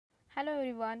Hello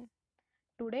everyone.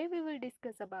 Today we will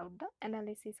discuss about the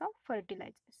analysis of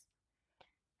fertilizers.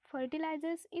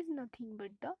 Fertilizers is nothing but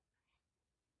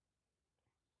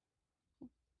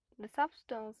the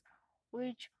substance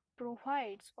which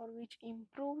provides or which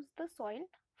improves the soil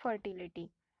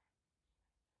fertility.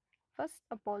 First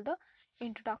of all, the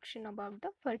introduction about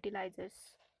the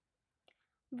fertilizers.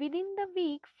 Within the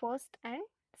week first and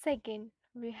second,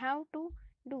 we have to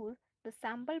do the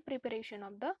sample preparation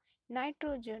of the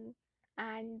nitrogen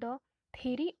and the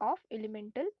theory of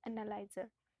elemental analyzer.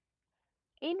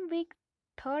 In week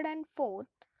third and fourth,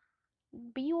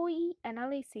 BOE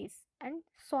analysis and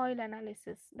soil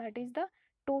analysis, that is the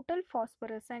total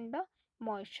phosphorus and the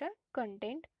moisture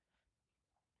content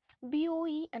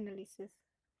BOE analysis.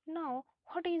 Now,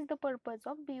 what is the purpose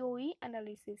of BOE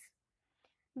analysis?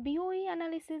 BOE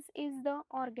analysis is the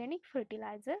organic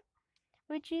fertilizer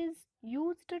which is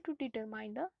used to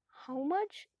determine the how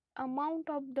much amount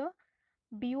of the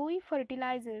BOE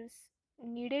fertilizers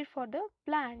needed for the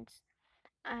plants,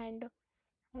 and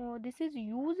this is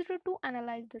used to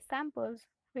analyze the samples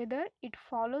whether it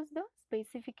follows the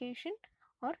specification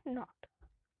or not.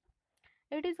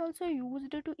 It is also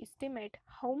used to estimate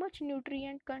how much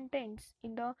nutrient contents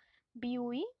in the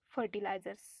BOE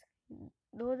fertilizers.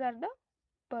 Those are the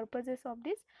purposes of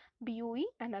this BOE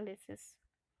analysis.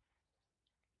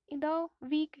 In the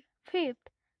week 5th,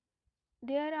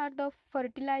 there are the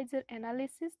fertilizer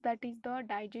analysis, that is the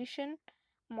digestion,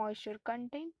 moisture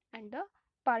content and the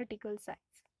particle size.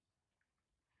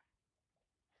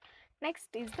 Next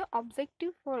is the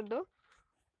objective for the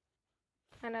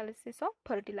analysis of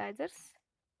fertilizers.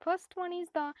 First one is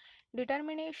the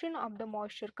determination of the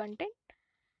moisture content,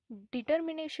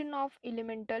 determination of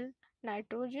elemental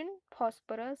nitrogen,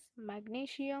 phosphorus,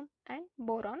 magnesium and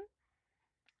boron.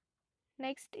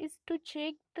 Next is to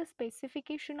check the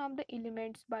specification of the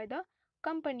elements by the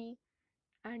company,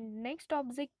 and next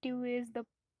objective is the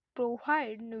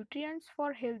provide nutrients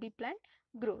for healthy plant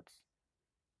growth.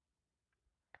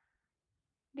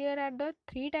 There are the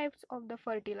three types of the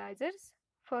fertilizers.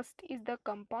 First is the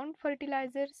compound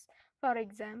fertilizers. For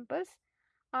examples,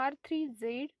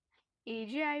 R3Z,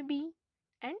 AGIB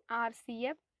and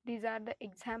RCF. These are the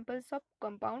examples of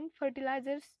compound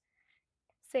fertilizers.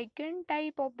 Second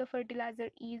type of the fertilizer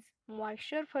is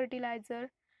moisture fertilizer.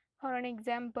 For an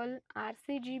example,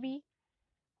 RCGB.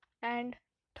 And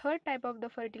third type of the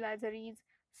fertilizer is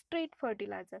straight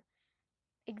fertilizer.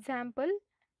 Example,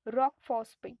 rock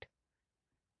phosphate.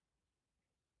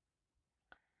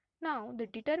 Now, the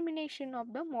determination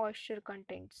of the moisture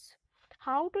contents.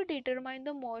 How to determine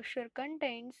the moisture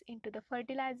contents into the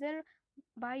fertilizer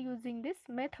by using this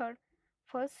method?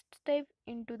 First step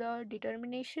into the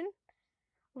determination,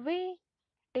 weigh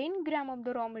 10 gram of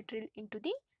the raw material into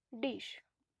the dish.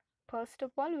 First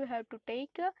of all, we have to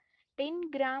take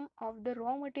 10 gram of the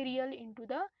raw material into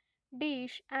the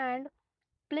dish and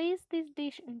place this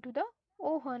dish into the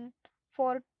oven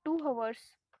for 2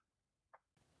 hours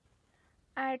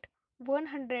at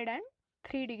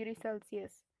 103 degrees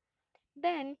Celsius.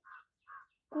 Then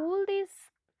cool this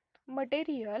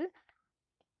material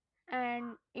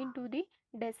and into the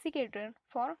desiccator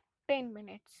for 10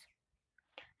 minutes.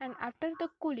 And after the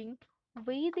cooling,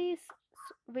 weigh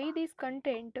this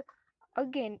content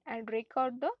again and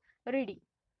record the reading.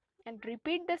 And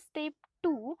repeat the step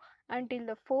 2 until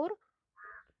the 4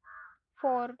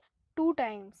 for 2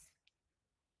 times.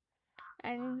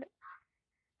 And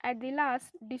at the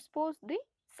last, dispose the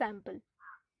sample.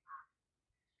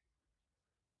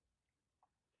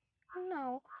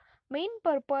 Now, main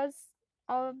purpose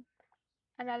of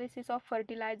analysis of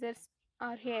fertilizers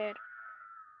are here.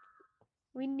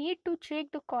 We need to check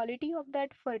the quality of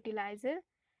that fertilizer,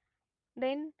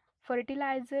 then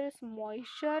fertilizer's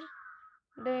moisture,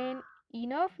 then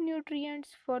enough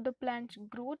nutrients for the plant's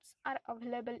growths are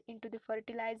available into the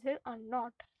fertilizer or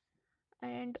not,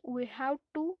 and we have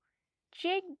to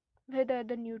check whether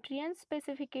the nutrient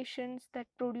specifications that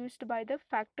produced by the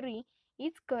factory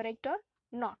is correct or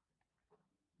not.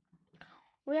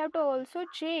 We have to also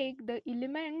check the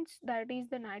elements, that is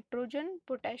the nitrogen,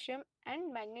 potassium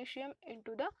and magnesium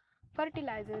into the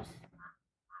fertilizers.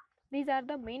 These are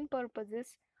the main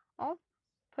purposes of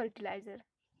fertilizer.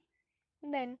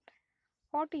 Then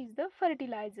what is the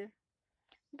fertilizer?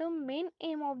 The main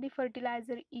aim of the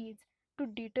fertilizer is to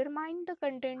determine the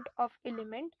content of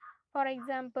element, for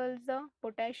example the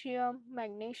potassium,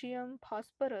 magnesium,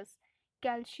 phosphorus,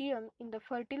 calcium in the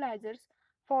fertilizers,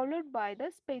 followed by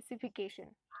the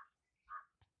specification.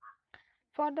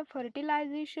 For the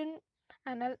fertilizer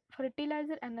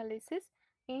analysis,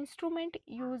 instrument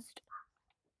used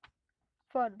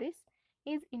for this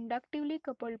is inductively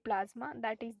coupled plasma,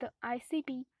 that is the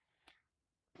ICP,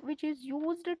 which is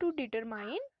used to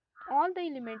determine all the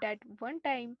element at one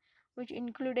time, which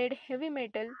included heavy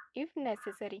metal if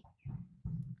necessary.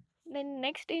 The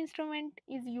next instrument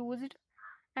is used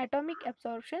Atomic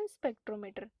Absorption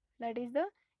Spectrometer, that is the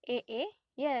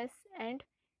AAS, and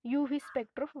UV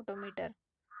spectrophotometer.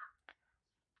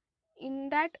 In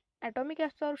that Atomic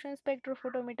Absorption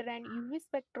Spectrophotometer and UV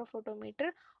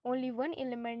spectrophotometer, only one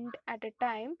element at a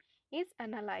time is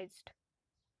analyzed.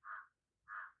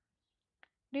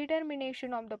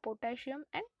 Determination of the potassium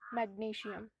and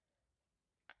magnesium.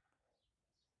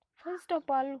 First of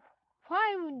all,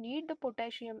 why we need the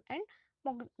potassium and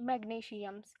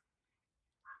magnesiums?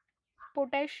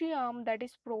 Potassium, that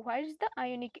is, provides the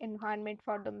ionic environment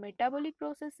for the metabolic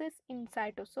processes in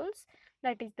cytosols,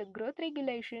 that is the growth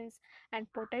regulations,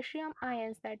 and potassium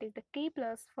ions, that is the K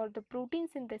plus, for the protein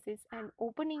synthesis and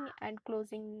opening and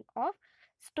closing of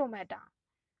stomata.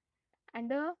 And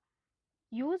the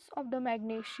use of the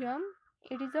magnesium,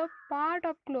 it is a part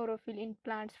of chlorophyll in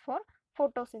plants for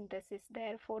photosynthesis.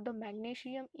 Therefore the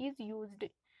magnesium is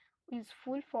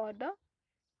useful for the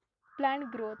plant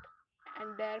growth,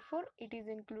 and therefore it is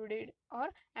included or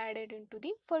added into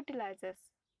the fertilizers.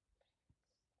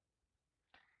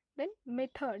 Then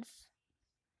methods.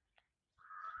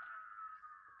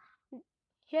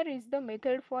 Here is the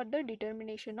method for the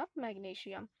determination of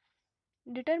magnesium.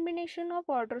 Determination of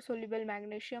water soluble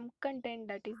magnesium content,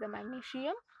 that is the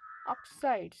magnesium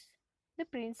oxides. The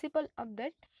principle of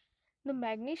that, the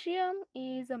magnesium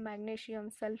is a magnesium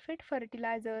sulphate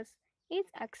fertilizers is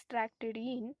extracted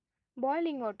in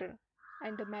boiling water,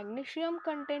 and the magnesium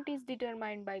content is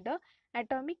determined by the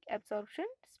atomic absorption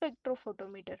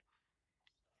spectrophotometer.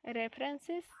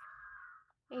 References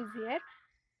is here,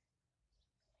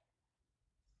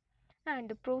 and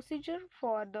the procedure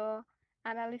for the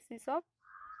analysis of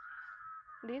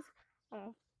this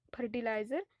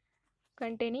fertilizer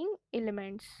containing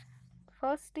elements.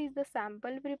 First is the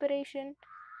sample preparation,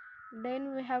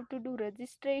 then we have to do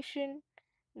registration,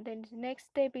 then next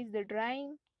step is the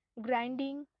drying,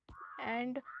 grinding,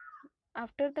 and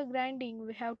after the grinding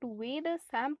we have to weigh the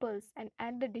samples and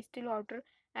add the distilled water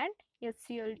and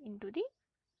HCl into the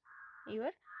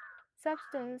your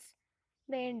substance.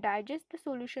 Then digest the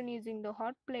solution using the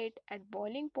hot plate at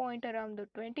boiling point around the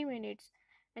 20 minutes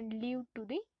and leave to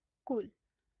the cool.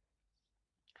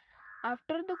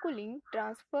 After the cooling,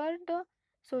 transfer the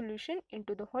solution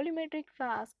into the volumetric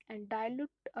flask and dilute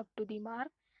up to the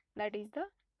mark, that is the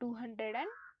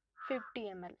 250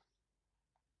 ml.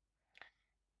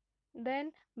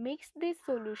 Then mix this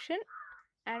solution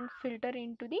and filter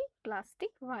into the plastic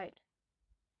vial.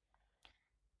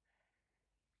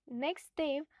 Next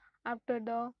step, after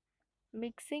the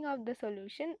mixing of the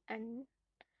solution and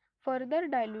further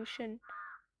dilution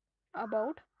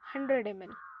about 100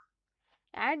 ml.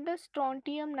 Add the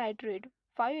strontium nitrate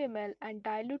 5 ml and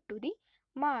dilute to the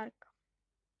mark.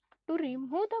 To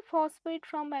remove the phosphate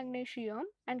from magnesium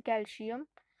and calcium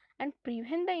and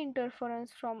prevent the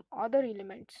interference from other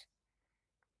elements.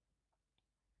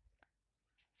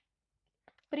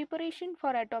 Preparation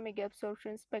for atomic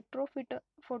absorption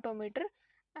spectrophotometer,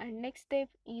 and next step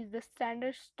is the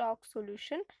standard stock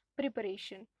solution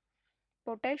preparation.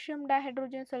 Potassium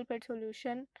dihydrogen sulfate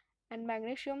solution and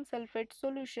magnesium sulfate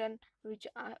solution, which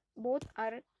are both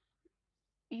are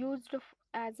used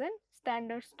as a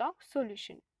standard stock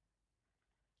solution.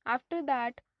 After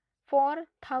that, for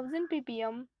 1000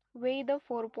 ppm, weigh the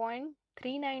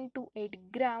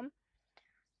 4.3928 gram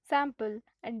sample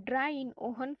and dry in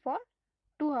oven for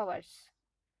 2 hours.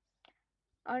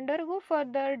 Undergo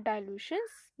further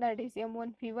dilutions, that is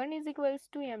M1V1 is equals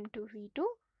to M2V2.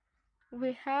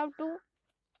 We have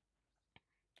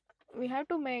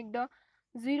to make the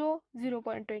 0,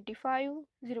 0.25,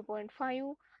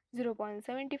 0.5,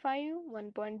 0.75,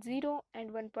 1.0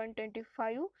 and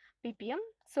 1.25 ppm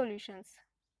solutions.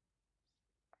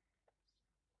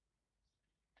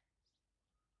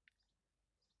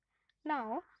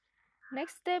 Now,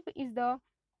 next step is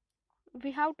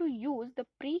we have to use the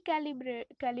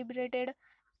pre-calibrated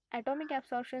atomic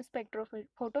absorption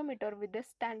spectrophotometer with the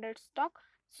standard stock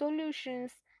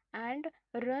solutions and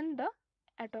run the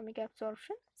atomic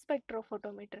absorption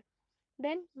spectrophotometer.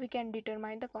 Then we can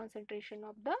determine the concentration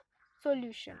of the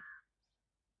solution.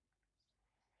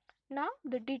 Now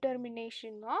the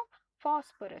determination of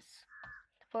phosphorus.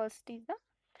 First is the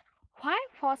why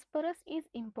phosphorus is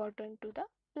important to the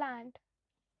plant.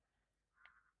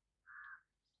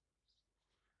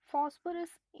 Phosphorus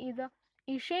is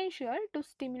essential to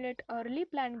stimulate early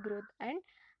plant growth and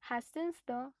hastens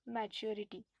the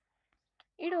maturity.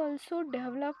 It also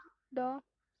develops the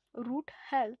root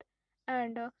health,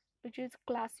 and which is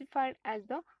classified as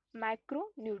the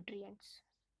macronutrients.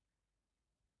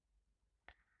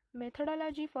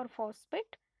 Methodology for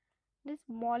phosphate. This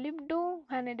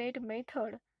molybdenum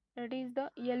method, that is the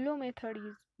yellow method,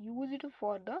 is used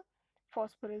for the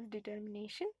phosphorus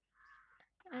determination,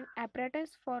 and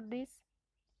apparatus for this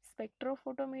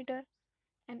spectrophotometer.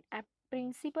 And a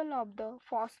principle of the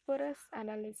phosphorus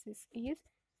analysis is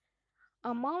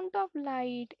amount of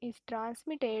light is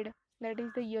transmitted, that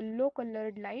is the yellow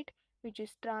colored light which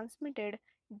is transmitted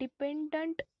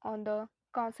dependent on the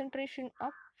concentration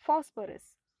of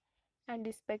phosphorus, and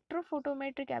the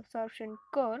spectrophotometric absorption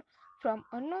curve from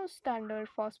unknown standard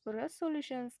phosphorus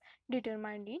solutions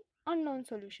determined in unknown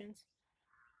solutions.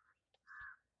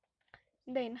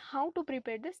 Then how to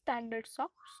prepare the standard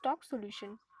stock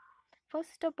solution.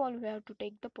 First of all, we have to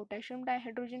take the potassium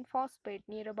dihydrogen phosphate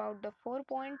near about the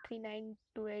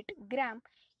 4.3928 gram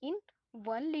in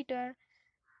 1 liter,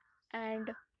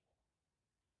 and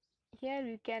here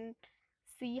you can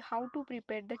see how to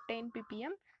prepare the 10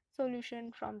 ppm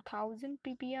solution from 1000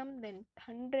 ppm, then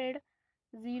 100,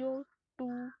 0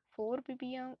 to 4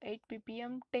 ppm, 8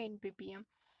 ppm, 10 ppm.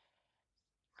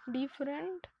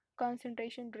 Different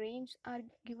concentration range are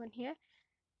given here.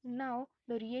 Now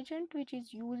the reagent which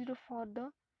is used for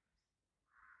the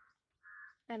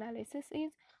analysis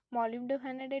is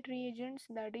molybdenum reagents,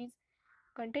 that is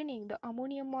containing the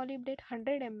ammonium molybdate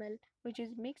 100 ml, which is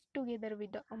mixed together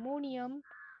with the ammonium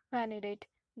vanadate,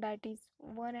 that is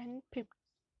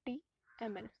 150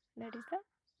 ml, that is the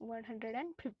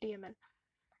 150 ml.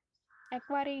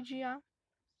 Aqua regia,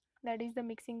 that is the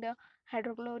mixing the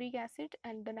hydrochloric acid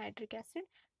and the nitric acid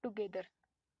together.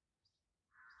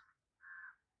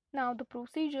 Now the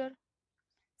procedure: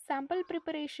 sample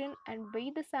preparation and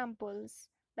weigh the samples,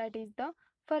 that is the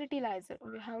fertilizer.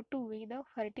 We have to weigh the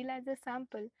fertilizer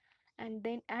sample and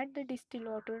then add the distilled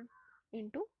water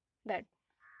into that.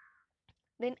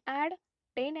 Then add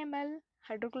 10 ml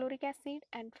hydrochloric acid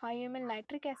and 5 ml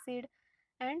nitric acid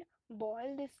and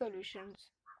boil these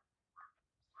solutions.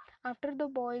 After the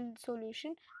boiled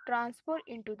solution, transfer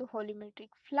into the volumetric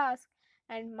flask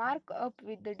and mark up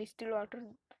with the distilled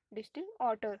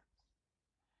water,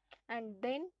 and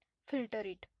then filter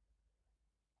it.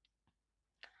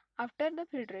 After the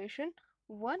filtration,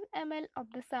 1 ml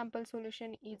of the sample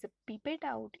solution is pipetted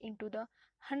out into the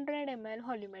 100 ml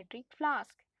volumetric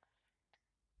flask,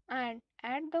 and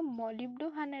add the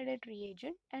molybdenum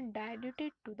reagent and dilute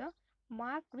it to the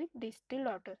mark with distilled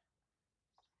water.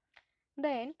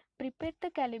 Then prepare the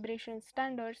calibration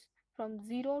standards from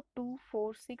 0 to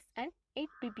 4, 6 and 8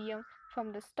 ppm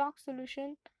from the stock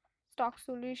solution. Stock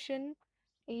solution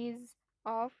is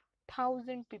of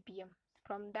 1000 ppm.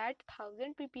 From that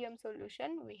 1000 ppm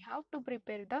solution, we have to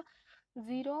prepare the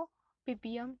 0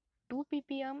 ppm, 2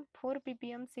 ppm, 4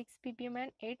 ppm, 6 ppm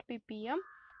and 8 ppm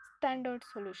standard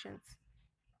solutions,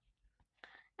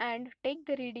 and take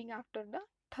the reading after the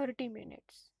 30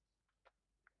 minutes.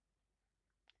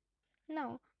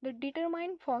 Now the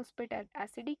determine phosphate at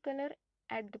acidic color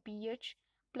at the pH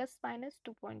plus minus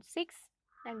 2.6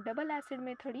 and double acid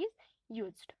method is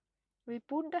used. We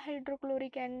put the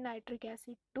hydrochloric and nitric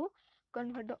acid to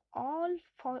convert the all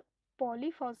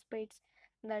polyphosphates,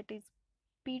 that is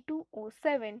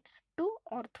P2O7, to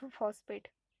orthophosphate,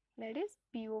 that is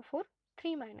PO4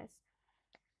 3 minus.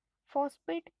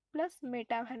 Phosphate plus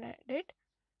metavanadate,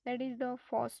 that is the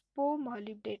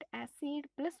phosphomolybdate acid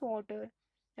plus water,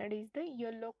 that is the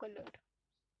yellow colored.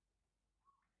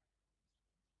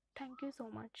 Thank you so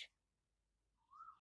much.